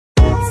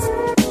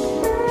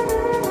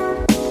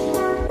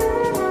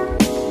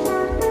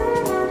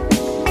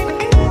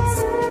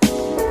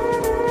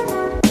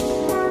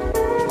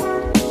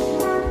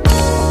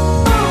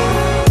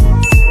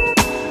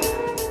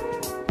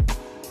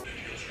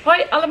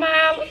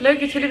allemaal, leuk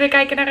dat jullie weer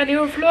kijken naar een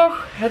nieuwe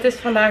vlog. Het is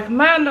vandaag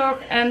maandag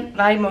en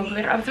wij mogen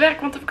weer aan het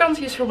werk, want de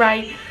vakantie is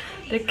voorbij.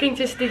 De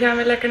kindjes die gaan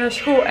weer lekker naar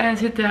school en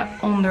zitten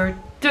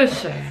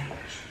ondertussen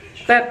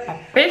Peppa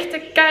Pig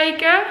te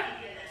kijken.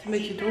 Het is een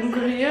beetje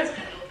donker hier.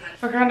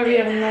 We gaan er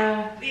weer een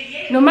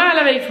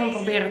normale week van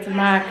proberen te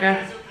maken.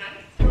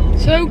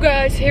 So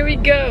guys, here we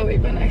go.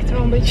 Ik ben echt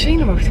wel een beetje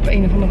zenuwachtig op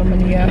een of andere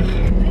manier.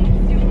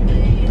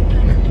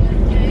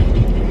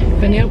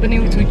 Ik ben heel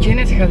benieuwd hoe Jin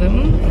het gaat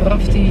doen.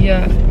 Raf die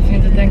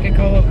vindt het denk ik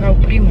al wel gauw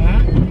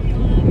prima.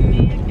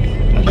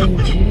 Alleen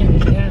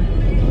Jin, ja.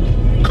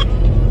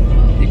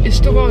 Die is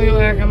toch wel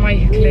heel erg aan mij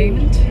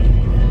geclaimd.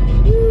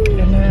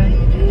 En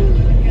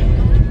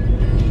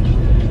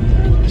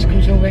als ik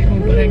hem zo weg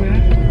moet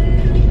brengen.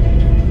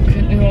 Ik vind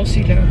het nu wel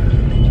zielig.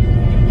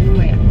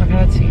 Maar ja, we gaan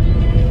het zien.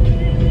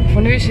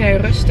 Voor nu is hij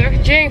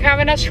rustig. Jin, gaan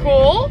we naar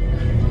school?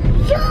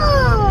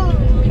 Ja!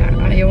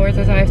 Ja, je hoort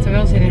dat hij heeft er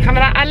wel zin in. Gaan we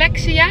naar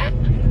Alexia?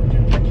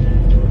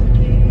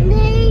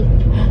 Nee.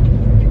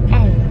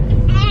 Oh.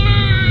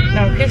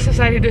 Nou, gisteren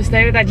zei hij dus de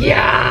hele tijd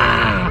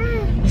ja!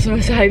 Als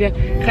we zeiden,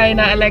 ga je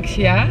naar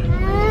Alexia?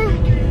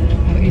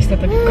 Oh, hier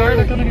staat een kar,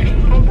 daar kan ik echt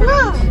van.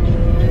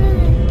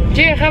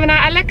 Jin, gaan we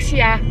naar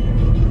Alexia?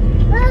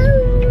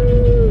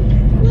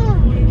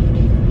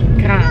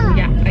 Kraan,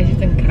 ja, hij zit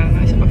in een kraan,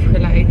 hij is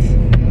afgeleid.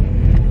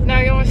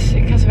 Nou jongens,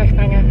 ik ga ze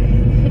wegbrengen.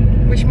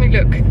 Wish me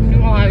luck. Ik moet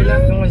nu al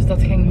huilen. Jongens,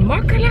 dat ging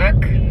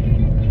makkelijk.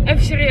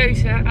 Even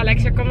serieus hè.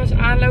 Alexia kwam dus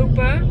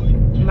aanlopen.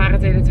 Maar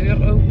het deed de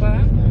deur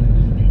open.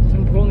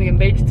 Toen begon hij een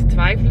beetje te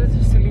twijfelen.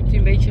 Dus toen liep hij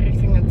een beetje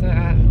richting het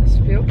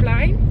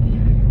speelplein.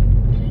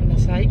 Aan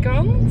de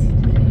zijkant.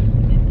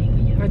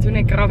 Maar toen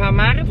ik Raf aan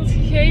Marit had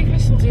gegeven,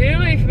 stond hij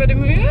heel even bij de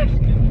muur.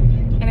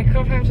 En ik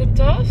gaf hem zijn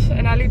tas.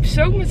 En hij liep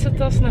zo met zijn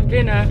tas naar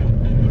binnen.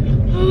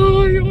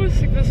 Oh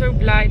jongens, ik ben zo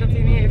blij dat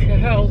hij niet heeft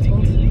gehuild.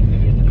 Want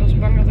ik was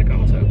bang dat ik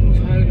anders ook moest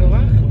huilen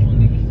hoor.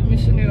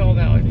 Tenminste nu al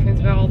wel. Ik vind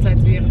het wel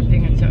altijd weer een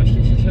dingetje als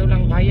je ze zo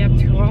lang bij je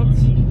hebt gehad.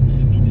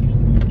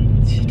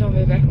 Dat je ze dan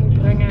weer weg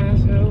moet brengen en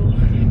zo.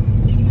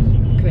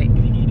 Ik weet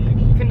niet.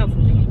 Ik vind dat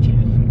een dingetje.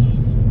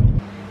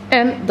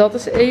 En dat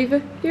is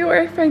even heel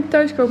erg fijn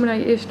thuiskomen na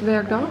je eerste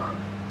werkdag.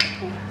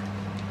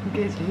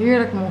 Dit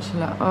heerlijk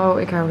mosselen. Oh,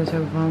 ik hou er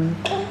zo van.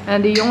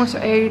 En die jongens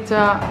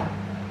eten...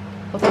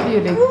 Wat hebben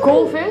jullie?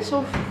 Koolvis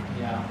of?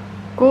 Ja.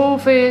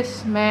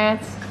 Koolvis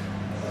met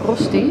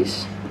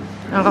rosties.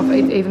 En Raf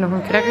eet even nog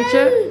een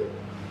crackertje.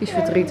 Die is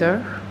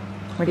verdrietig.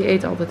 Maar die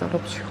eet altijd al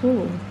op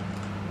school.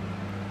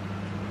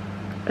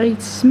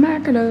 Eet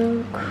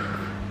smakelijk.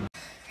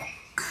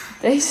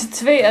 Deze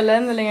twee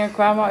ellendelingen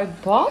kwamen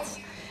uit bad.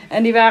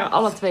 En die waren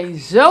alle twee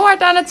zo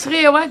hard aan het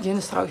schreeuwen. Jin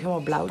is trouwens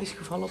helemaal blauw. Die is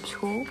gevallen op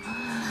school.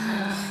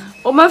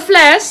 Op mijn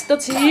fles.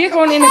 Dat ze hier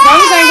gewoon in de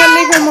gang zijn gaan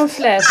liggen op mijn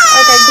fles.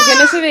 Oh kijk,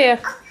 beginnen ze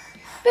weer.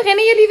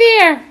 Beginnen jullie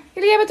weer?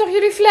 Jullie hebben toch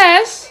jullie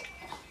fles?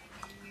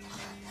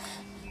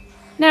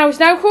 Nou, is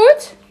het nou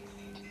goed?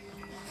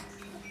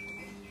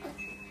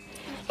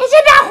 Is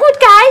het nou goed,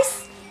 guys?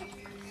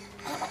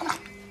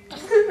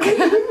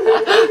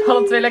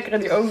 Alle twee lekker in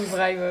die ogen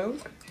wrijven ook.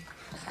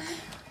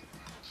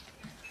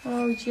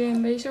 Oh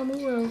Jim, ben je zo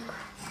moe ook?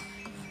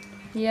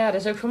 Ja,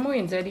 dat is ook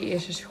vermoeiend hè, die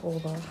eerste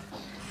schooldag.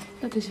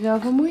 Dat is wel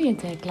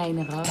vermoeiend hè,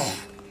 kleine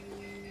Raf.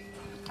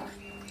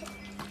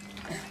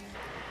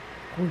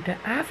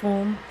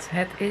 Goedenavond,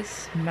 het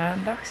is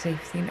maandag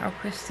 17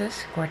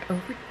 augustus,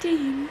 10:15.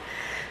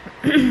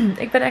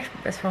 Ik ben echt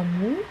best wel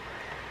moe.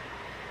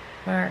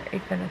 Maar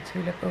ik ben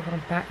natuurlijk over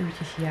een paar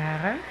uurtjes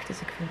jarig, dus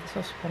ik vind het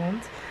wel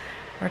spannend.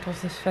 Maar het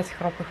was dus vet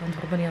grappig, want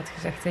Robin had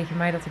gezegd tegen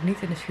mij dat ik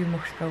niet in de schuur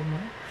mocht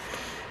komen.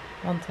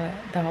 Want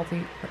daar had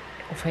hij,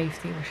 of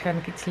heeft hij,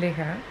 waarschijnlijk iets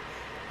liggen.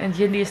 En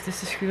Jin die is dus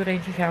de schuur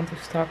heen gegaan toen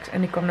straks. En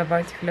die kwam naar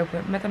buiten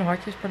gelopen met een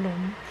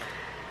hartjesballon.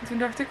 En toen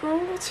dacht ik,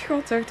 oh wat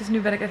schattig. Dus nu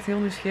ben ik echt heel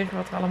nieuwsgierig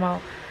wat er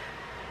allemaal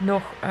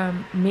nog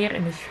meer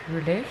in de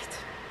schuur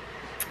ligt.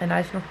 En hij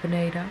is nog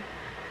beneden.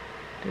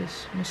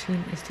 Dus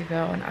misschien is hij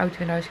wel een auto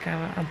in de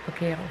huiskamer aan het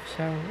parkeren of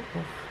zo.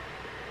 Of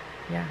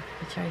ja,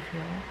 weet jij veel.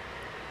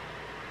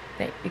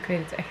 Nee, ik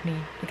weet het echt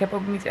niet. Ik heb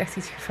ook niet echt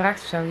iets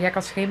gevraagd of zo. Ja, ik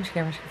had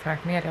schemerschermers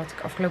gevraagd. Maar ja, die had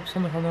ik afgelopen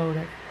zondag al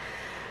nodig.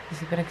 Dus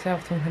die ben ik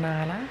zelf toen gaan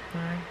halen.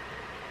 Maar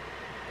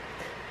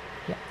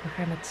ja, we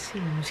gaan het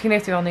zien. Misschien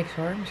heeft hij wel niks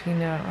hoor.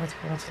 Misschien had hij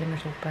gewoon wat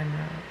slimmers op. En,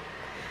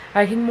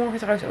 hij ging morgen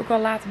trouwens ook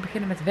al laten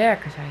beginnen met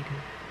werken, zei hij.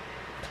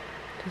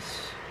 Dus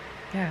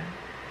ja,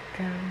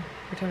 ik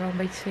word er wel een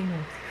beetje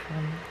zenuwachtig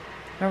van.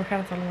 Maar we gaan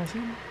het allemaal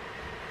zien.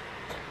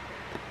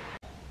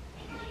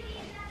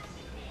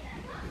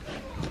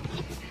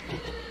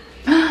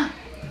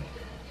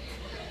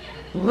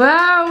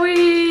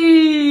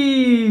 Wowie!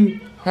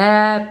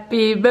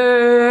 Happy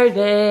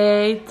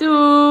birthday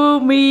to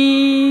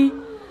me.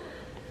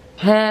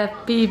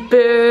 Happy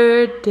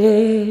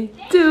birthday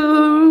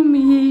to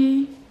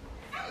me.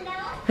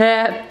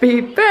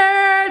 Happy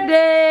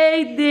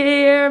birthday,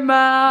 dear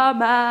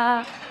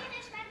mama.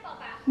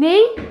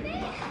 Nee?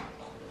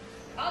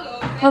 Hallo.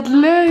 Wat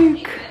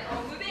leuk.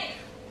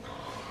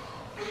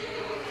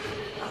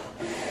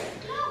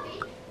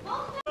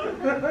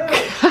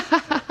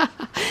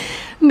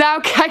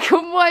 Nou, kijk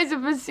hoe mooi ze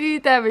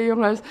versierd hebben,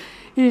 jongens.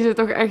 Hier zit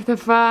toch echt een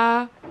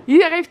va.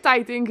 Hier heeft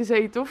tijd in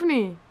gezeten, of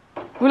niet?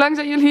 Hoe lang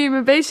zijn jullie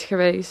hiermee bezig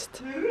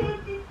geweest?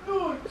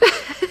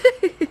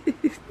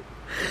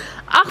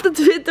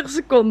 28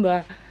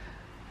 seconden.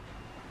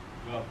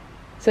 Wat?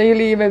 Zijn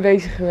jullie hiermee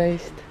bezig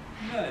geweest?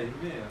 Nee,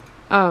 meer.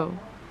 Oh. Waarom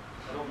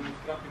moet ik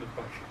krapje nog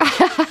pakken?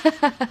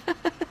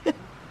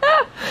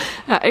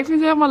 Ja, ik vind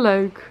het helemaal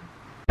leuk.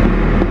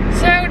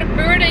 Zo, de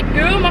birthday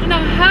girl mag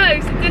naar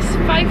huis. Het is 5:05.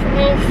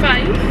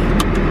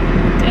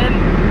 En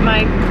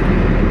mijn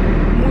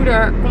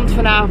moeder komt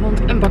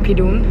vanavond een bakje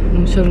doen.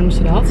 Zo noemen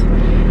ze dat.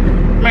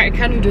 Maar ik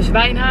ga nu dus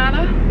wijn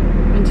halen.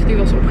 Want die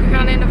was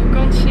opgegaan in de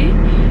vakantie.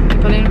 Ik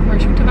heb alleen nog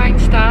maar zoete wijn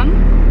staan.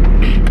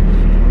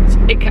 Dus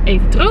ik ga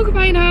even droge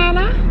wijn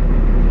halen.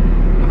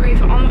 Nog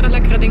even andere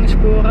lekkere dingen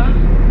scoren.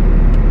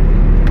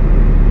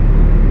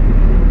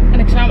 En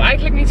ik zou hem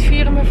eigenlijk niet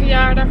vieren mijn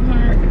verjaardag.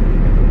 Maar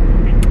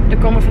er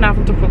komen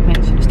vanavond toch wat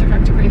mensen. Dus dan ga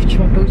ik toch eventjes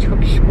wat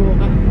boodschapjes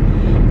scoren.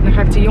 En dan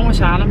ga ik de jongens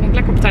halen. Dan ben ik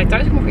lekker op tijd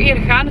thuis. Ik mocht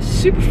eerder gaan. Dat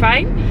is super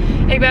fijn.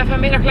 Ik ben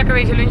vanmiddag lekker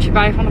wezen lunchen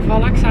bij Van der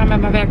Valk. Samen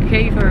met mijn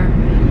werkgever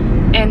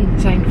en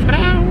zijn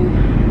vrouw.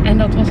 En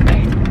dat was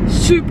echt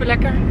super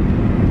lekker.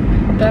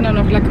 Daarna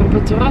nog lekker op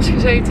het terras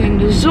gezeten in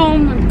de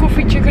zon. Een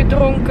koffietje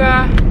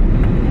gedronken.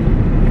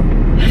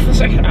 Het was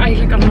echt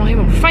eigenlijk allemaal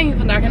helemaal fijn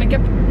vandaag. En ik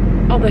heb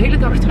al de hele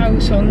dag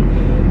trouwens zo'n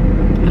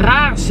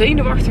raar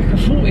zenuwachtig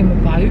gevoel in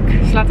mijn buik.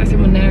 Het slaat echt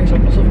helemaal nergens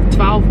op. Alsof ik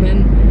 12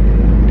 ben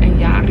en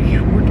jarig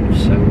word of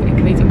zo.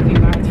 Ik weet ook niet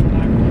waar het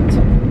vandaan komt.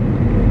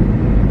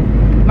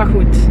 Maar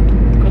goed.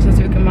 Ik was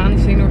natuurlijk een maand niet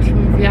zenuwachtig voor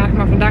mijn verjaardag.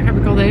 Maar vandaag heb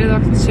ik al de hele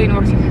dag dat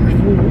zenuwachtige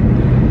gevoel.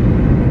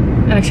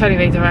 En ik zou niet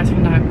weten waar het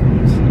vandaan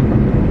komt.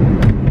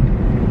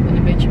 Ik ben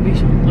een beetje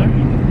bijzonder,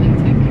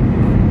 weet ik.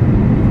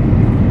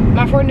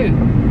 Maar voor nu.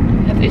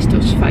 Het is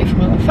dus 5:05.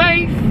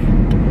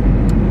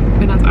 Ik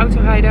ben aan het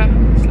autorijden.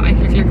 Het is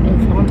eigenlijk lekker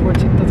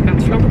onverantwoord dat ik aan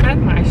het vloggen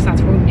ben. Maar hij staat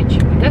gewoon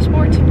netjes op het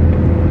dashboard.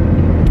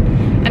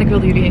 En ik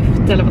wilde jullie even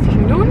vertellen wat ik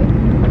ging doen.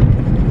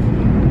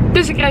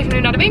 Dus ik rijd nu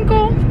naar de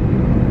winkel.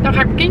 Dan ga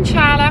ik mijn kindjes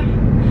halen.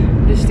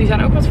 Dus die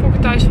zijn ook wat vroeger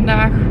thuis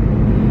vandaag.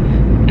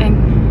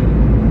 En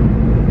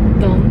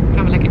dan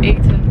gaan we lekker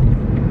eten.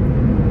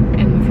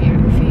 En mijn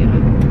verjaardag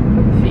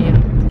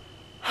vieren.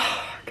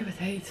 Oh, ik heb het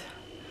heet.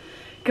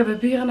 Ik heb het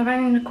bier en de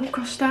wijn in de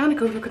koelkast staan. Ik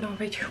hoop dat ik het nog een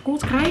beetje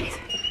gekoeld krijg.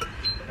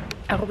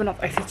 En Robin had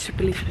echt iets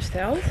super liefs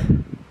besteld.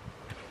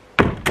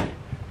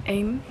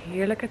 Een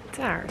heerlijke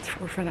taart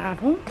voor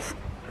vanavond.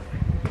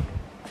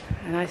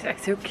 En hij is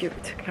echt heel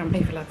cute. Ik ga hem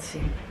even laten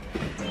zien.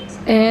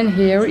 En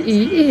here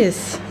he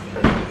is.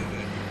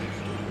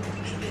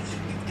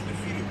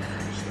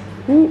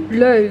 Hoe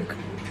leuk.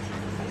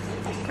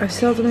 Hij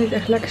stelt hem niet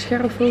echt lekker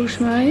scherp volgens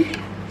mij.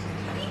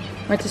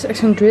 Maar het is echt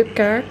zo'n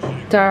dripkaart.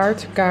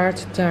 Taart.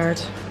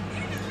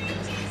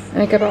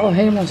 En ik heb er al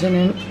helemaal zin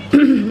in.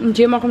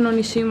 Jim mag hem nog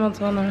niet zien, want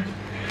dan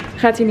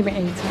gaat hij niet meer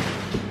eten.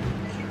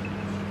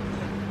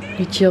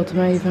 Die chillt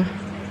hem even.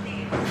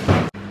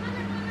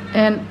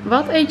 En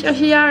wat eet je als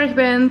je jarig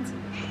bent?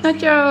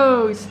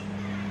 Nachos.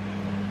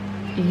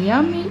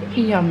 Yummy,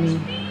 yummy.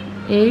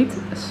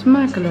 Eet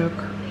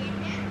smakelijk.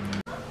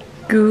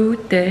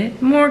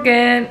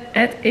 Goedemorgen.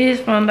 Het is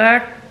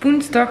vandaag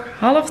woensdag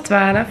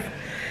 11:30.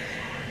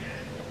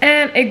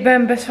 En ik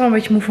ben best wel een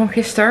beetje moe van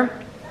gisteren.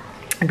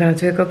 Ik ben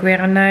natuurlijk ook weer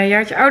een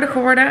jaartje ouder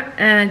geworden.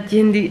 En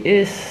Jin die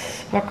is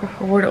wakker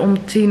geworden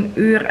om 10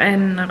 uur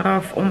en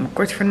Raf om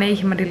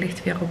 8:45, maar die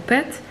ligt weer op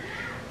bed.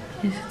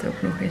 Die zit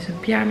ook nog in zijn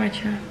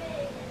pyjamaatje.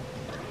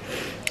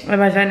 En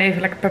wij zijn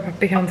even lekker Peppa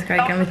Pig aan het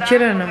kijken en we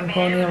chillen hem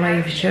gewoon heel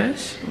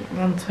eventjes.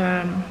 Want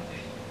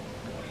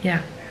ja,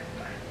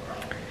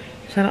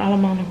 we zijn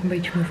allemaal nog een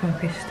beetje moe van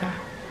gisteren.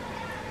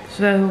 Het is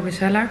wel heel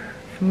gezellig.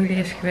 Familie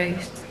is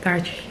geweest,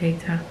 taartje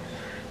gegeten,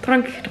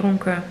 drankje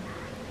gedronken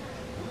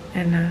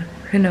en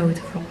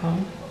genoten vooral.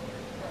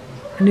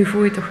 En nu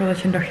voel je toch wel dat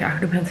je een dagje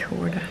ouder bent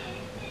geworden.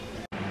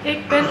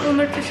 Ik ben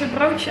ondertussen een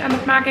broodje aan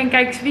het maken en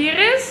kijk eens wie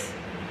er is.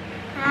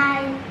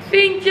 Hi.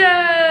 Vriendje!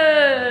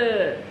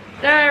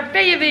 Daar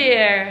ben je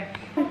weer.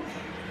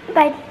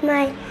 Bij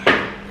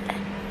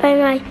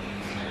mijn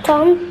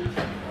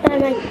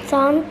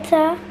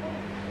tante.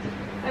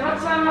 En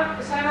wat zijn we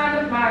aan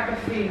het maken,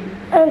 vriend?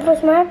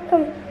 Volgens mij heb ik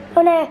hem...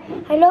 Oh nee,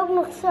 hij loopt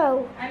nog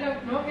zo. Hij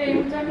loopt nog, je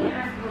moet hem niet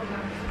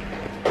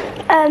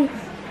aankomen.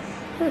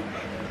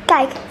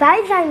 Kijk,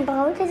 wij zijn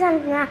broodjes aan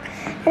het maken.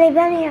 En ik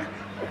ben hier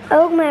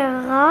ook met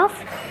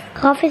Raf.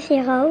 Raf is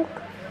hier ook.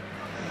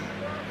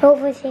 Heel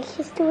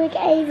voorzichtig doe ik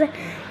even,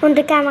 want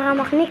de camera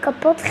mag niet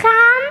kapot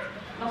gaan.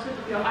 Dat zit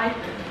op jouw iPad.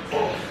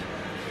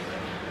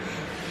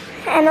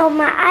 En op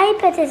mijn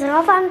iPad is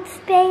Raf aan het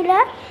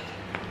spelen.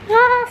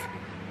 Raf.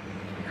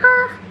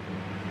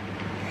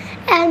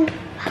 En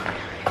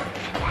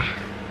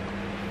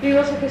Wie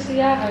was er gisteren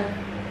jarig?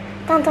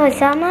 tante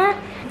Rosanne.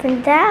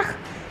 Vandaag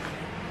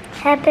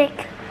heb ik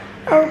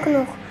ook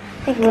nog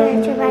een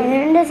keertje bij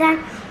hun zijn.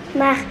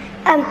 Maar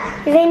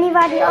ik weet niet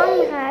waar die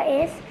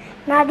andere is.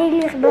 Maar die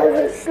ligt boven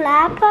te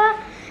slapen.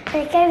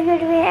 En ik geef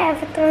jullie weer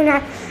even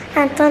terug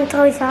aan tante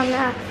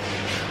Rosanne.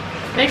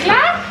 Ben je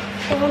klaar?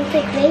 Want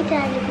ik weet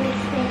eigenlijk niet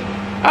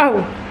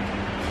Oh.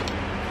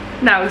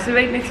 Nou, ze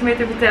weet niks meer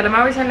te vertellen.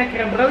 Maar we zijn lekker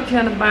een broodje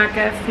aan het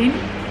maken, Fien.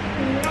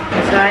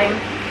 We zijn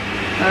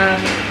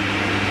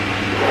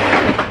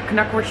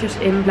knakworstjes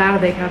in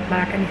bladerdeeg aan het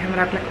maken. En die gaan we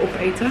daar ook lekker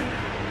opeten.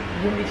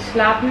 Die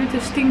slaapt nu,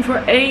 het is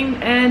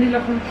 1:50 en die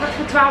lag om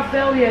 11:15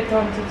 bel je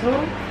tante,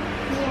 toch?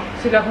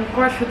 Ja. Ze lag om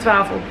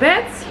 11:15 op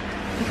bed.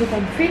 En toen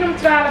kwam Fien om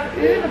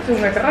 12:00 en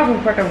toen werd er af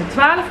om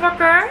 11:15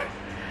 wakker.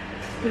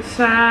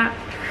 Dus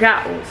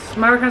chaos.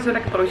 Maar we gaan zo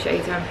lekker broodje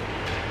eten.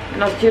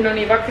 En als Jin nog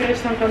niet wakker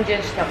is, dan kan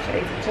Jin straks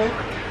eten, toch?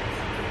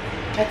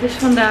 Het is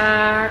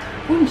vandaag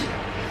woensdag.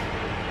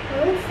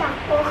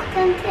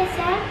 Woensdagochtend is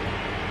het?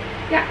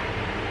 Ja.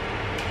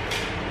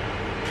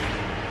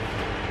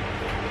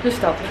 Dus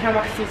dat, we gaan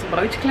wachten tot de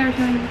broodjes klaar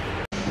zijn.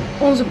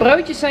 Onze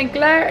broodjes zijn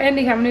klaar en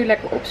die gaan we nu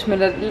lekker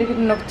opsmullen. Er liggen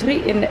er nog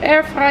 3 in de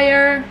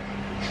airfryer.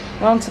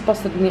 Want ze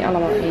passen er niet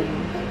allemaal in.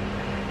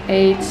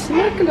 Eet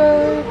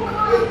smakelijk!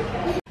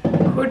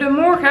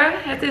 Goedemorgen,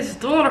 het is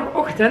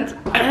donderdagochtend.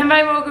 En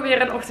wij mogen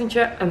weer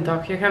een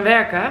dagje gaan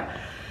werken.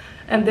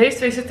 En deze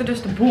twee zitten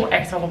dus de boel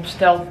echt al op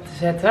stel te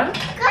zetten.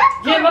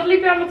 Jim, wat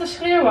liep je allemaal te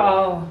schreeuwen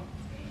al?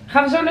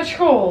 Gaan we zo naar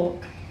school?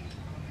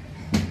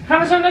 Gaan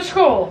we zo naar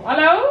school?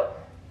 Hallo?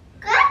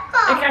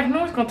 Ik krijg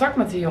nooit contact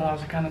met die jongen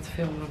als ik aan het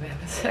filmen ben.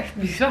 Dat is echt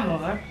bizar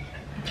hoor.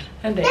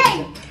 En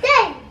deze.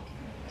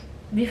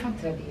 Die van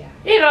Teddy,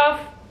 ja. Hieraf.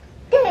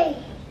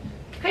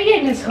 Ga jij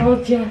in het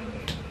schooltje?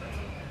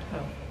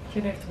 Oh,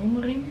 Jin heeft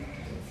hondering.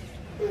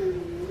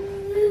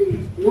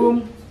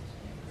 Boom.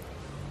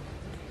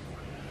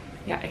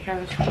 Ja, ik ga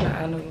mijn schoenen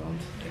aandoen,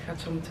 want dit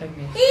gaat zo meteen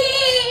mis.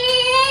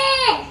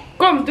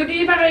 Kom, doe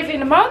die maar even in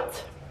de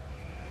mand.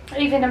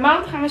 Even in de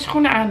mand gaan we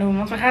schoenen aandoen,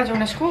 want we gaan zo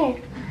naar school.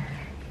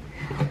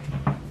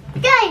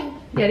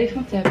 Ja, die is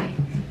van Tabby.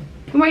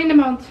 Doe maar in de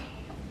mand.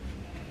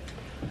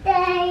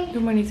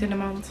 Doe maar niet in de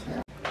mand.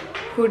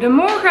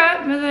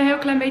 Goedemorgen, met een heel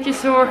klein beetje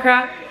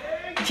zorgen.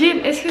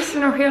 Jin is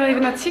gisteren nog heel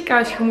even naar het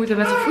ziekenhuis gemoeten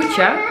met zijn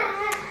voetje.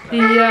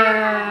 Die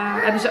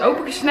hebben ze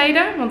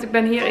opengesneden, want ik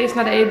ben hier eerst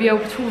naar de EBO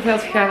op het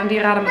voetbalveld gegaan en die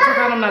raden me toch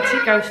aan om naar het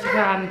ziekenhuis te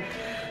gaan.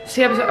 Dus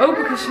die hebben ze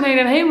opengesneden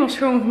en helemaal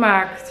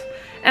schoongemaakt.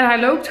 En hij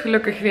loopt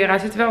gelukkig weer, hij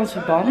zit wel in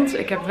zijn verband.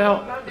 Ik heb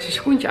wel zijn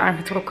schoentje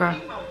aangetrokken,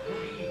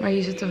 maar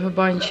hier zit een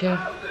verbandje.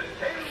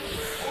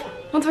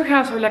 Want we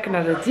gaan zo lekker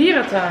naar de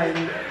dierentuin.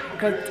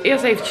 Ik had het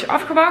eerst eventjes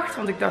afgewacht,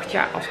 want ik dacht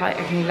ja, als hij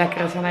echt niet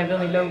lekker is en hij wil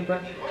niet lopen,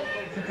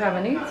 dan gaan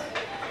we niet.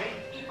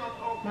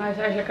 Maar hij is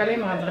eigenlijk alleen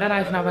maar aan het rennen.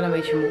 Hij is nou wel een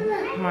beetje moe.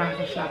 Maar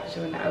we slapen zo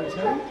in de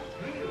auto.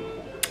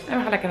 En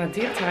we gaan lekker naar het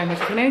dierentuin met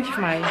een vriendinnetje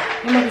van mij.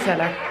 Helemaal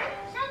gezellig.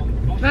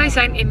 Wij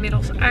zijn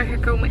inmiddels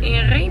aangekomen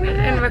in Renen.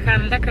 En we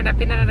gaan lekker naar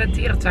binnen naar de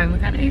dierentuin. We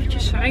gaan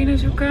eventjes Renen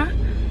zoeken.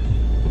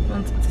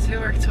 Want het is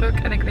heel erg druk.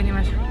 En ik weet niet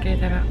waar ze gekeerd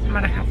hebben.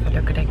 Maar dat gaat wel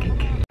lukken, denk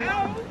ik.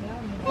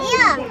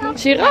 Ja.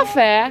 Giraffe,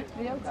 hè?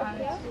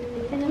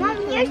 Mam,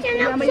 hier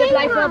zijn ook maar je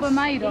blijft wel bij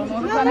mij dan.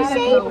 Hoor. We gaan een niet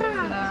zebra. lopen.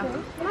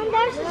 Mam,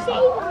 daar is een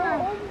zebra.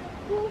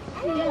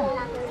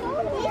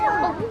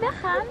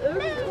 Weggaan?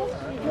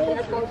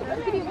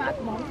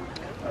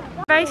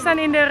 Wij staan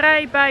in de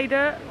rij bij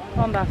de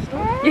panda's,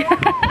 toch? Ja,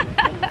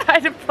 bij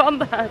de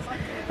panda's.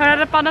 Maar naar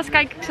de panda's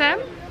kijk ik, Sam.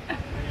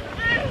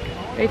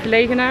 Even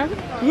legenaar.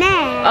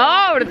 Nee.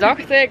 Oh, dat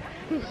dacht ik.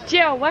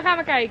 Chill, waar gaan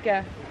we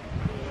kijken?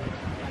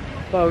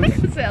 Boos.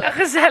 Gezellig.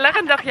 Gezellig,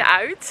 een dagje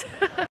uit.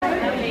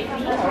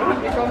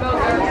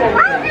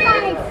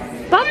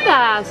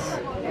 Panda's.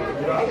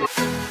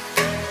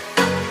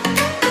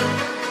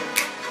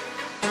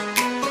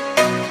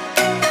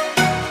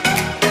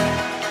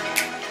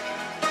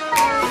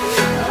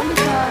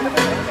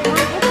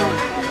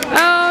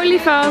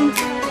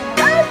 Olifant.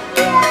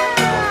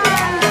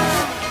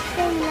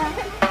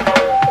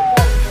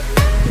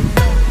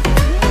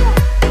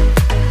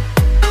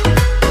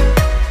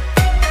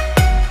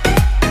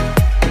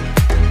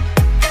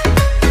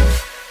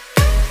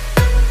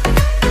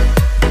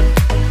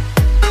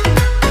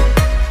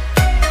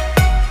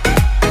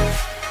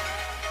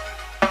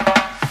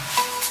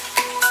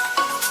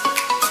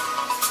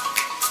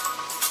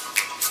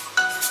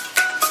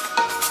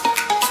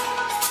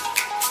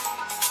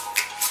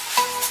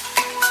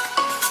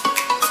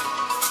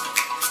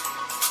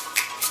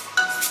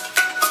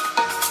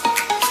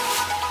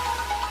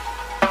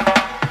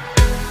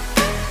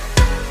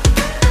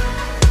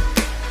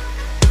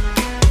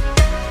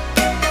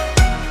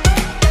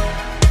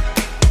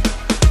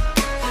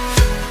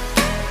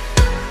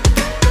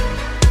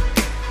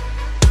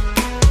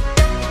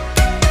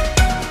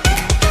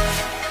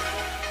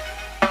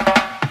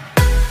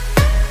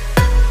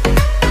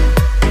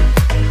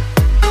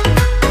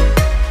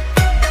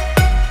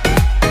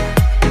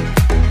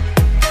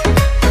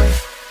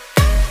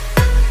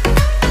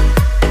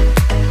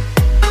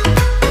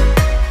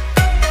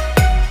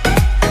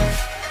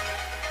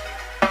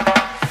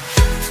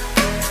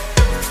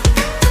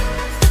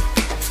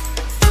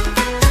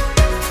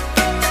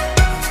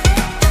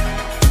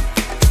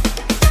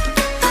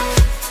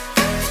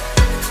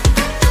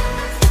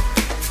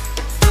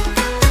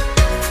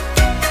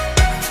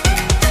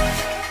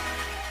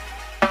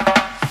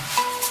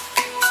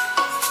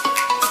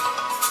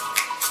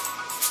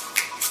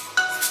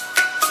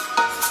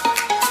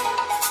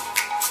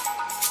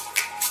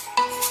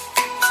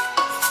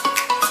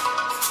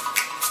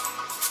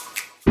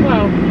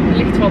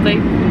 valt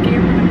even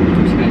verkeerd, maar dat komt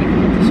waarschijnlijk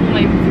omdat de zon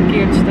even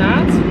verkeerd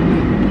staat.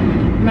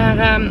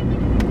 Maar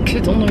ik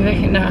zit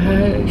onderweg naar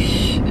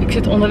huis. Ik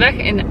zit onderweg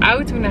in de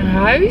auto naar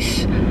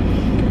huis.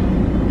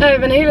 We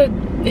hebben een hele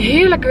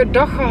heerlijke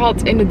dag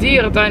gehad in de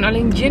dierentuin.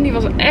 Alleen Ginny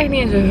was echt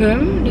niet in zijn hum.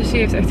 Dus die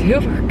heeft echt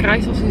heel veel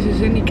gekrijsd als hij zijn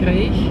zin niet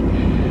kreeg.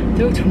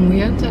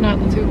 Doodvermoeiend. En hij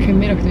had natuurlijk geen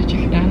middagdutje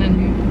gedaan. En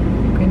nu,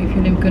 ik weet niet of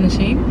jullie hem kunnen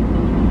zien.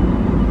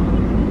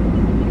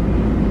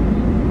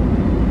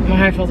 Maar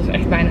hij valt dus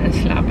echt bijna in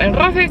slaap. En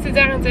Raf heeft het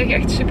daarentegen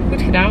echt super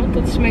goed gedaan. Want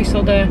dat is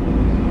meestal de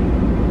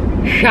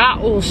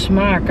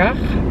chaosmaker.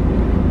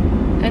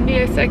 En die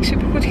heeft het echt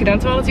super goed gedaan.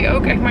 Terwijl hij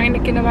ook echt maar in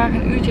de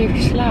kinderwagen een uurtje heeft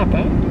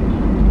geslapen.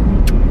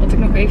 Wat ik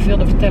nog even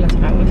wilde vertellen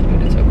trouwens. Oh,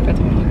 dit is ook vet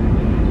handig.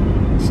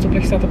 Het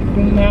stoplicht staat op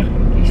groen, maar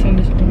hier staan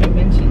dus allemaal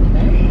mensen in de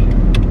weg.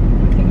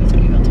 Ik denk dat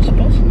jullie wel tussen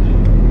passen.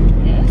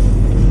 Yes.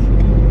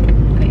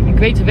 Okay, ik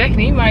weet de weg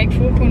niet, maar ik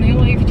volg gewoon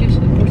heel eventjes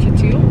het bordje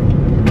Tiel.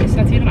 Er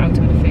staat hier een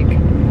auto in de fik. Oh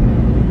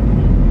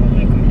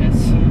my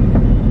goodness. Het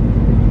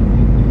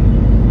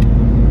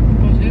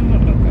komt helemaal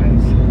rook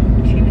uit.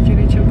 Misschien dat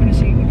jullie het zo kunnen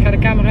zien. Ik ga de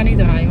camera niet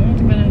draaien hoor, want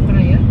ik ben aan het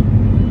draaien.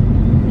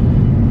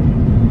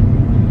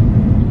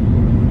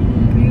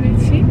 Kun jullie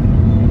het zien?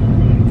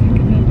 Ik denk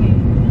het net niet.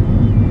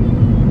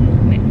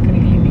 Nee, kan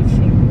ik jullie niet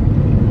zien.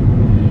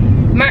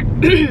 Maar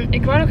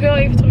ik wou nog heel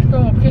even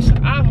terugkomen op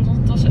gisteravond. Want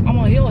het was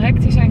allemaal heel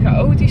hectisch en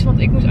chaotisch. Want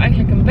ik moest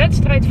eigenlijk een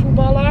wedstrijd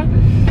voetballen.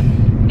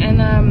 En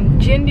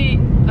Ginny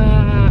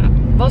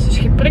was dus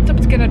geprikt op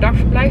het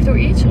kinderdagverblijf door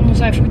iets onder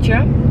zijn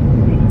voetje.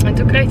 En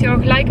toen kreeg hij al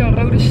gelijk een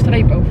rode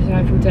streep over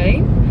zijn voet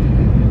heen.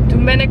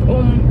 Toen ben ik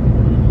om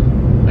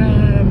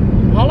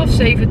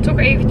 6:30 toch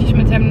eventjes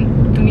met hem,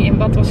 toen hij in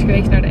bad was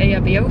geweest, naar de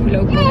EHBO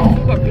gelopen met de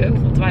voetbalclub.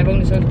 Want wij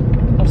wonen zo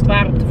als het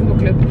ware op de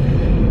voetbalclub.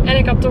 En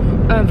ik had toch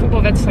een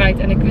voetbalwedstrijd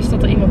en ik wist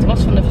dat er iemand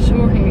was van de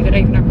verzorging die er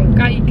even naar kon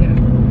kijken.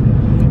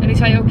 En die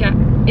zei ook, ja,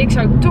 ik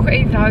zou toch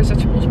even de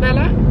huisartspost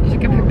bellen. Dus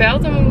ik heb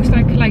gebeld en we moesten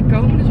eigenlijk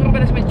gelijk komen. Dus we zijn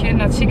eens met je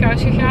naar het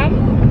ziekenhuis gegaan.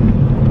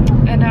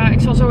 En ik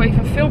zal zo even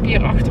een filmpje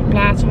hierachter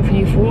plaatsen of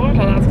hiervoor.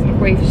 Dan laat ik het nog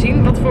wel even zien.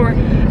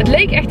 Het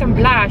leek echt een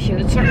blaasje.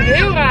 Het zag er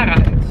heel raar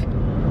uit.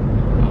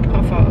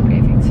 Rafa ook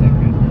even iets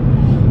zeggen.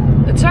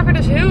 Het zag er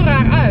dus heel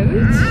raar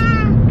uit.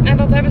 En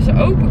dat hebben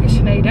ze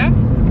opengesneden.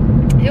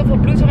 Heel veel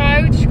bloed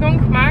eruit,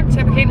 schoongemaakt. Ze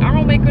hebben geen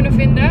angel mee kunnen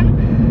vinden.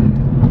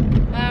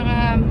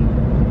 Maar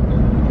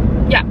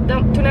ja,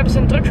 toen hebben ze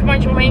een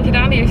drukverbandje omheen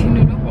gedaan. Die heeft hij nu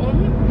nog om.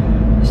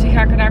 Dus die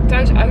ga ik er daar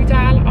thuis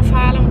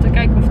afhalen. Om te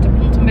kijken of de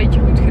wond een beetje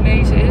goed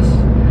genezen is.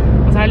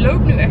 Want hij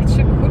loopt nu echt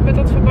super goed met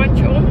dat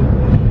verbandje om.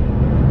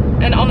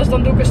 En anders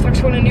dan doe ik er straks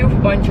gewoon een nieuw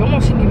verbandje om.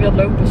 Als hij niet wil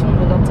lopen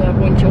zonder dat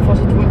wondje. Of als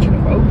het wondje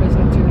nog open is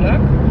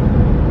natuurlijk.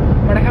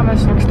 Maar dan gaan we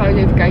straks thuis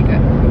even kijken.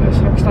 We gaan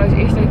straks thuis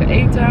eerst even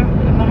eten.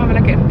 En dan gaan we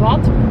lekker in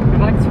bad. Dan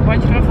haal ik het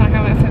verbandje eraf. Dan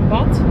gaan we even in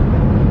bad.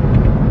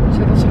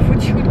 Zodat zijn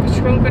voetjes goed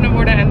schoon kunnen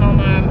worden. En dan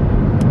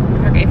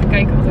ga ik even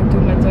kijken wat ik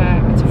doe met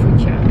zijn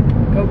voetje.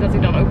 Ik hoop dat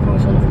hij dan ook gewoon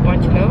zonder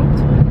verbandje loopt.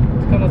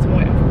 Dan kan dat er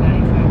mooi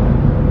afblijven.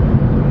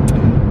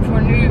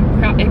 Voor nu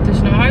ga ik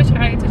dus naar huis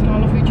rijden. Het is een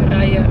half uurtje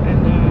rijden. En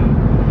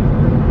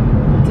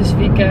het is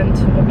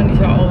weekend. Rob en die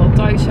zou al wel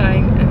thuis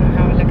zijn. En dan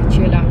gaan we lekker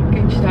chillen.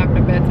 Kindjes daar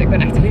naar bed. Ik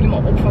ben echt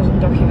helemaal op van zo'n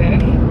dagje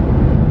weg.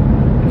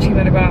 Misschien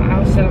ben ik wel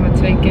aanstellen met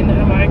 2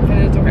 kinderen. Maar ik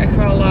vind het toch echt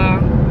wel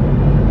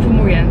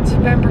vermoeiend.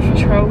 Pampers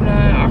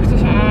verschonen. Achter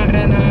ze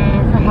aanrennen.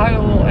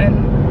 Gehuil. En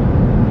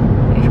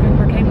even kijken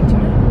waar ik heen moet.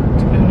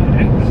 Toen ben ik naar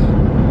rechts.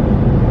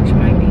 Volgens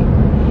mij niet.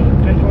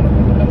 Ik rijd gewoon nog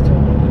een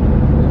rechtop.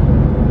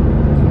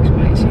 Volgens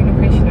mij zie ik nog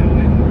geen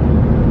snelweg.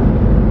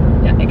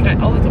 Ja, ik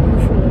rijd altijd op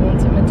gevoel.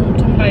 Want met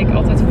TomTom rijd ik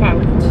altijd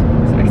fout. Dat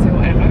is echt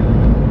heel erg.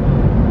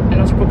 En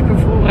als ik op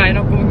gevoel rijd,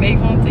 dan kom ik 9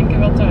 van de 10 keer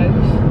wel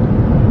thuis.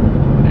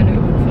 En nu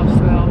ook vast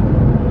wel.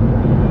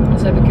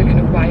 Anders heb ik jullie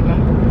nog bij me.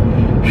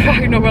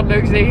 Ga ik nog wat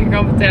leuks tegen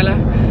kan vertellen.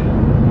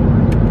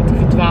 Dat ik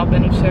verdwaald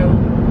ben of zo.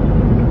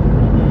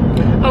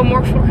 Oh,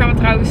 morgen vroeg gaan we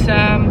trouwens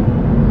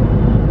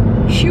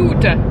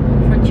shooten.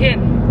 Voor Gin.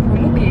 Voor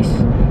moekies.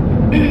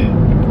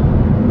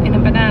 In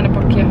een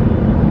bananenpakje.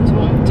 Dus we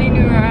om 10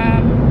 uur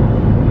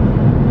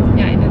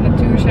ja, in de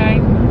natuur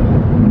zijn.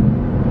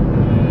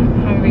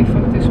 Gaan we weer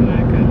foto's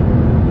maken.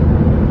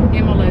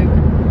 Helemaal leuk.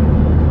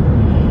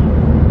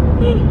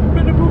 Ik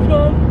ben er moe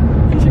van.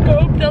 Dus ik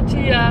hoop dat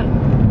hij ja,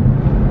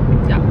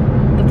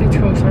 dat hij het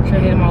gewoon straks weer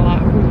helemaal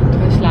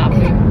goed slaapt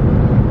nu.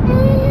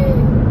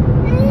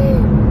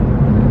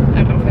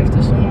 En Raf heeft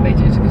de zon een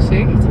beetje in zijn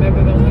gezicht. We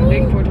hebben wel zo'n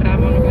ding voor het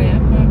raam hangen bij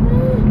hem. Maar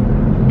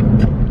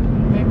ik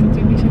merk dat hij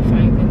het niet zo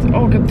fijn vindt.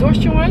 Oh, ik heb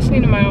dorst jongens.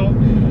 Niet normaal.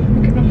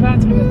 Ik heb nog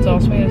water in mijn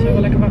tas. Maar ja, dat zou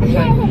wel lekker warm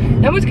zijn.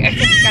 Dan moet ik echt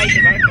even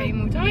kijken waar ik heen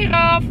moet. Hoi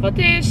Raf, wat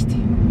is het?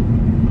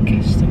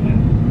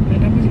 Kisteren. Maar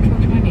daar moet ik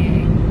volgens mij niet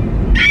heen.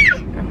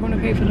 Ik ga gewoon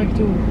nog even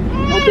rechtdoor.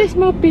 Wat is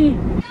moppie?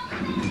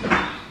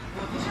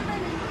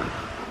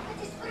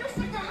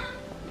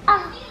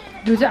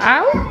 Doet de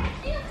auw?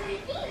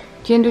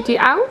 Jen, doet die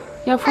auw?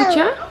 Jouw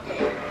voetje?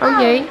 Oh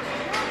jee.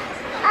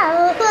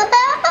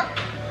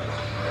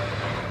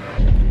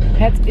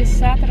 Het is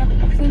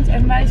zaterdagochtend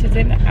en wij zitten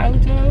in de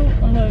auto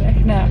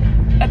onderweg naar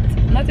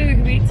het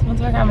natuurgebied. Want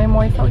we gaan weer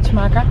mooie foto's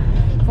maken.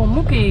 Voor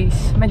Moekies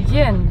met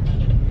Jin.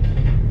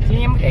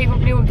 Je moet even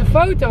opnieuw op de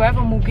foto hè,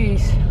 van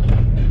Moekies.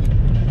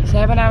 Ze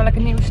hebben namelijk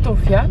een nieuw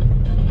stofje.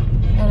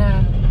 En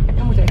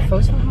er moet even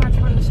foto's van gemaakt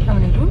worden, dus dat gaan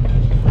we nu doen.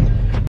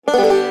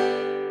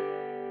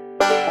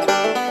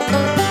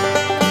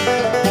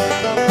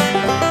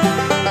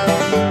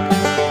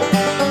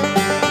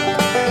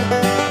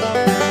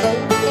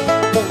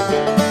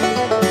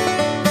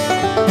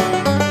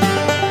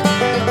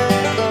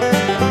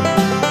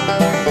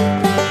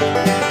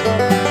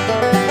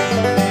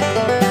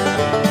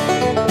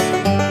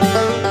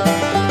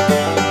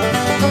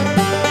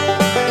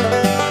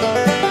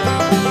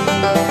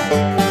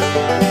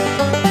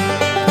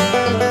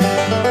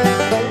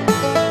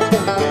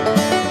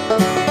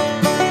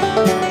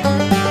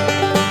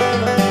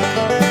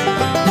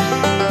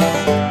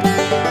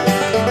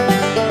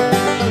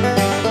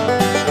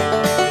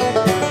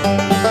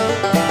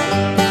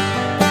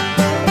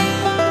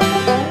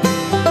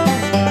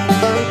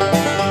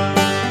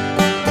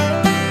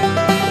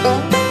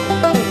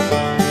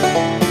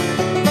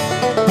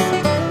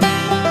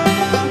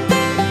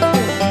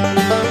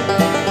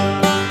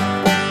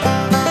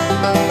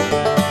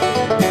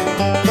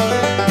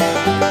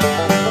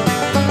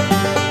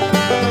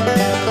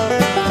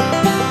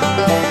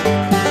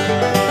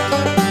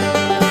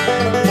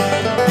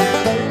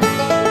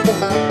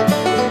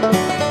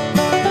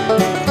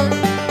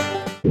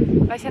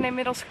 Wij zijn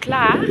inmiddels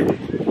klaar.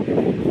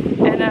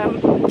 En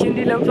Jin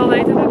die loopt al de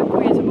hele tijd naar de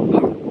koeien te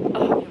roepen.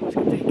 Oh jongens,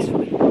 ik heb tegen,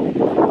 sorry.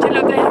 Jin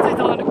loopt de hele tijd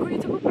al naar de koeien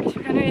te roepen, dus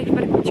we gaan nu even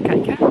bij de koetjes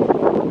kijken. Daar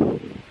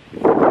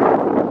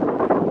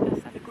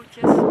staan de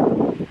koetjes.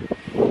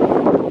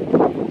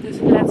 Dus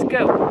let's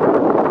go.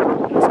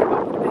 Let's go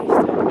over de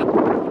beesten.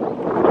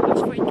 Oh, dat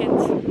is voor je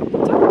kind.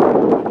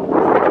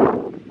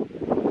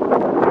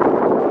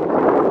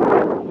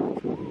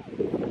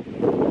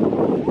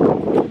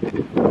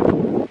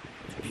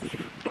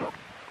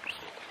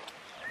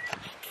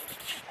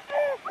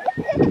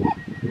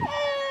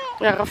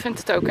 Ja, Raf vindt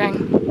het ook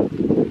eng.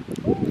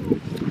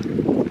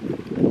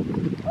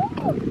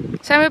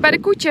 Zijn we bij de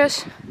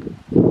koetjes?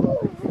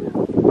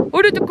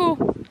 Hoe doet de koe?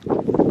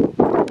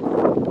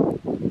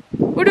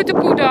 Hoe doet de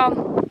koe dan?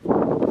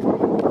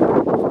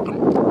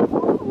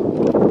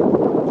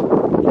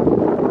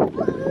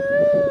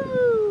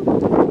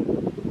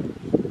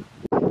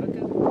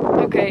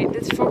 Oké,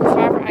 dit is voor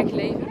gevaar voor eigen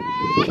leven.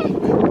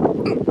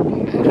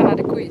 We gaan naar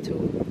de koeien toe.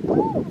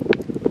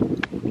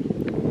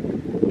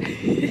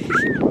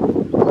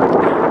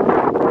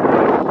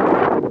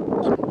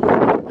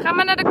 Ga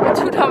maar naar de koe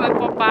toe dan met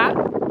papa.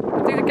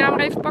 Moet ik de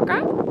camera even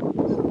pakken?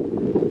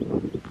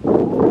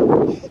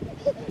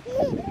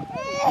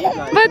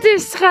 Wat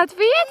is het, schat?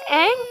 Vind je het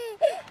eng?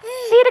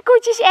 Vind je de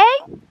koetjes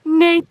eng?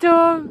 Nee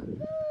toch?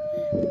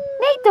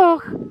 Nee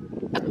toch?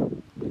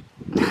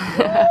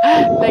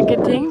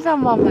 Lekker ding van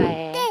mama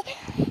hè?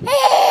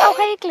 Oh,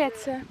 ga je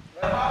kletsen?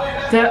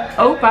 De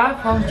opa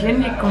van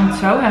Jin die komt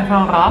zo en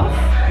van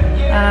Raf.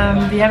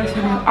 Die hebben ze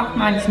nu 8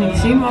 maandjes niet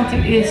gezien, want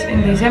die is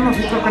in december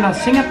vertrokken naar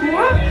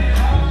Singapore.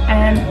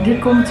 En die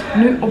komt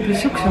nu op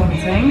bezoek zo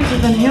meteen. Dus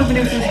ik ben heel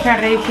benieuwd hoe ze gaan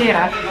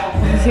reageren.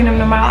 Want ze zien hem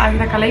normaal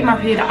eigenlijk alleen maar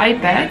via de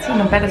iPad. En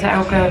dan bellen ze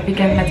elke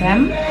weekend met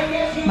hem.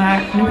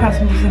 Maar nu gaan ze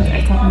hem dus in het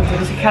echt ontmoeten.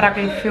 Dus ik ga daar ook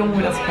even filmen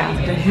hoe dat gaat.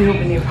 Ik ben heel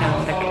benieuwd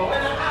namelijk.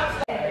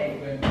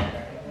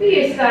 Wie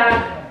is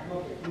daar?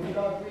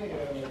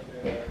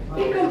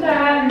 Wie komt daar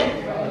aan?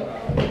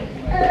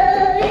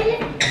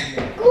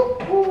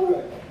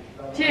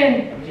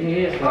 Jin.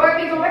 Oh, heb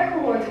je al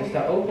weggehoord? Is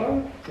dat opa?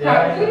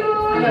 Ja.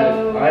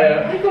 Hallo.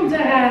 Hallo. Wie komt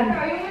eraan?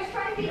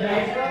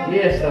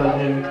 Hier is dat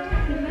Jim.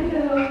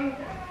 Hallo.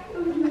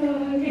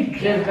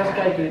 Jim, ga eens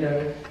kijken wie daar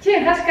is.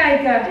 Jin, ga eens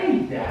kijken.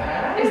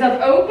 Ja. Is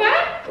dat opa?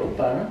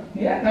 Opa,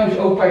 hè? Ja, nou is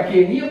opa een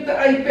keer niet op de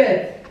iPad.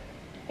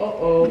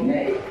 Oh oh.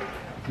 Nee.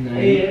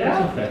 Nee, Ja. dat is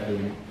een vet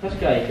doen. Ga eens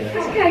kijken. Ga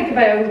eens kijken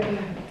bij opa.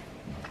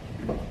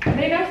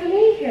 Ben je nou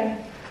verlegen?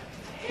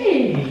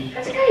 Hé, ga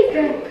eens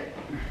kijken.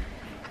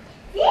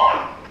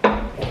 Ja.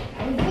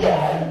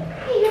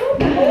 Hey,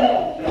 opa.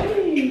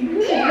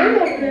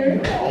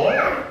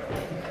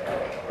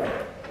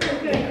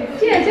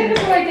 Jin, zeg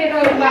eens mooi tegen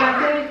opa.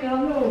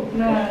 Hallo.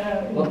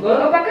 Wat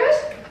wel? Opa kus?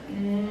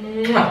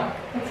 Nou.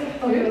 Wat zegt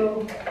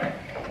hallo?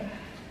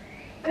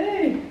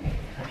 Hé.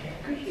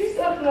 Kusjes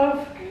achteraf.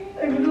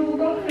 Ik bedoel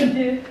nog een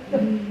keer.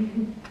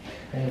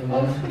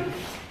 Alles goed?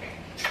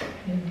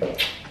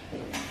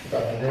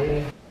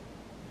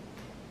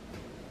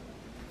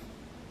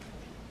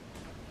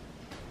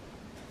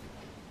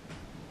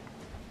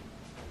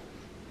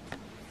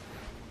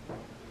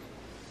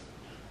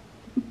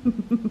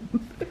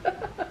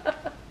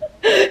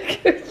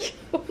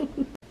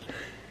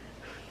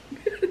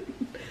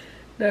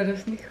 Nou, dat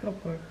is niet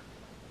grappig.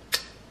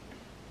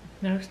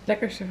 Nou is het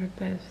lekkerste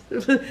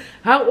verpest.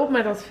 Hou op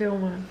met dat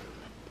filmen.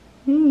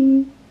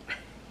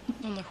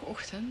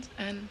 Zondagochtend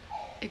en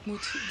ik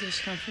moet dus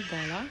gaan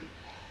voetballen.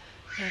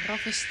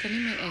 Raf is het er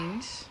niet mee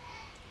eens.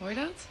 Hoor je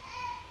dat?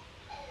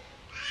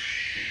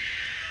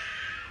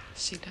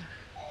 Zielig.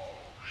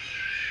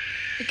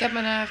 Ik heb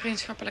een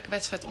vriendschappelijke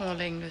wedstrijd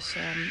onderling, dus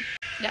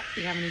ja,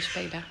 die gaan we nu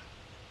spelen.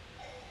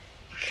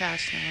 ga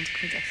snel, want ik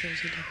vind het echt heel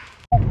zielig.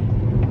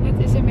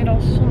 Het is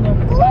inmiddels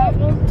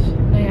zondagavond,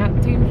 nou ja,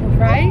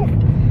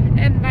 5:10.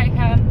 En wij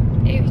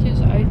gaan eventjes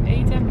uit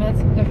eten met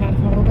de vader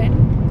van Robin.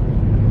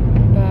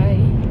 Bij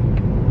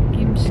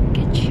Kim's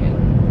Kitchen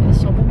in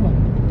Salomon.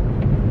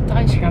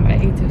 Thuis gaan we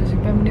eten, dus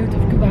ik ben benieuwd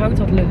of ik überhaupt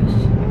wat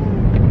lust.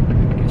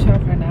 Ik zou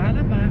gaan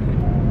halen, maar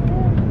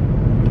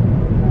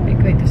ik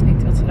weet dus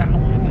niet wat ze daar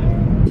allemaal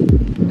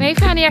hebben. Nee,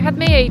 Fania gaat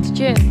mee eten,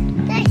 Jen.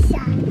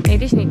 Nee, die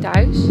is niet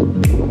thuis.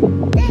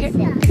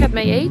 Je gaat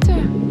mee eten.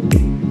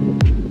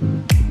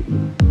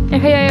 En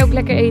ga jij ook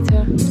lekker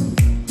eten?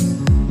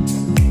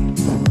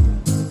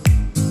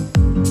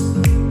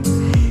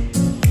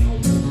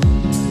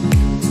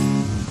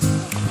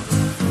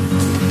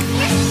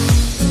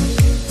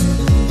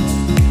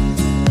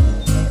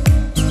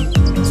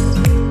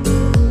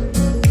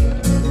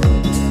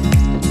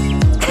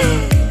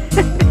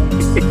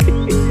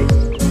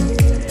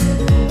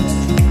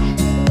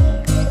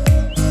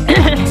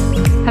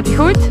 Gaat ie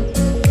goed?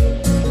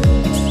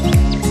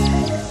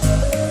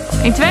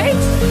 1, 2.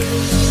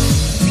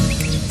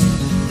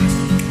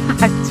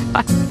 Hij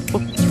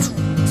twijfelt.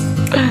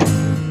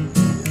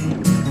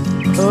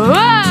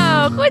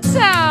 Wow, goed zo!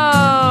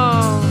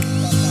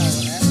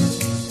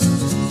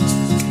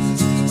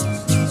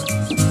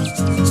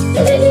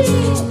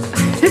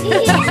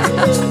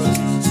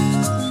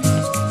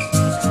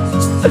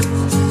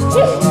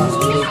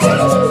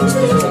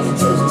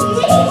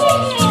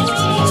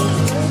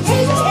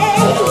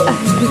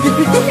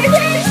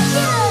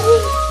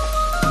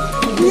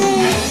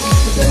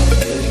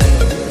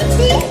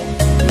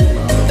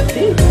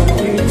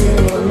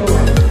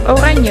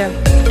 Oranje.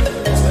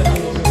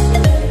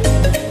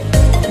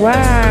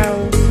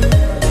 Wauw.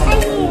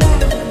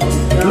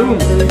 Bloem.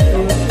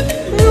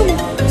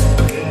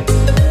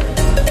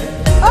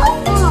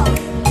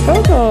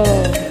 Vogel.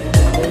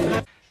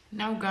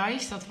 Nou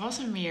guys, dat was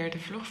hem weer. De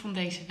vlog van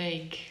deze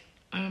week.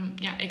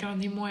 Ja, ik kan het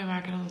niet mooier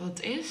maken dan dat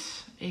het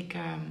is. Ik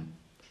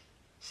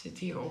zit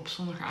hier op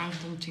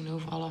zondagavond om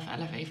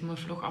 11:10 even mijn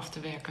vlog af te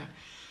werken.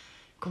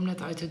 Ik kom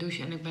net uit de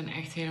douche en ik ben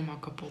echt helemaal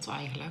kapot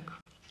eigenlijk.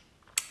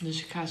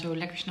 Dus ik ga zo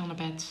lekker snel naar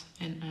bed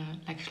en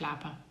lekker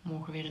slapen.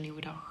 Morgen weer een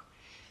nieuwe dag.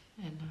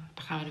 En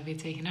daar gaan we er weer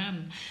tegenaan.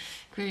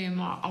 Ik wil jullie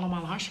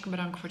allemaal hartstikke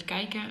bedanken voor het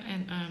kijken.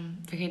 En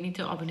vergeet niet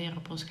te abonneren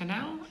op ons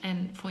kanaal.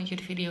 En vond je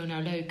de video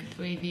nou leuk?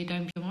 Doe even je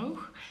duimpje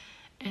omhoog.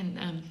 En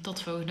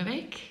tot volgende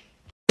week.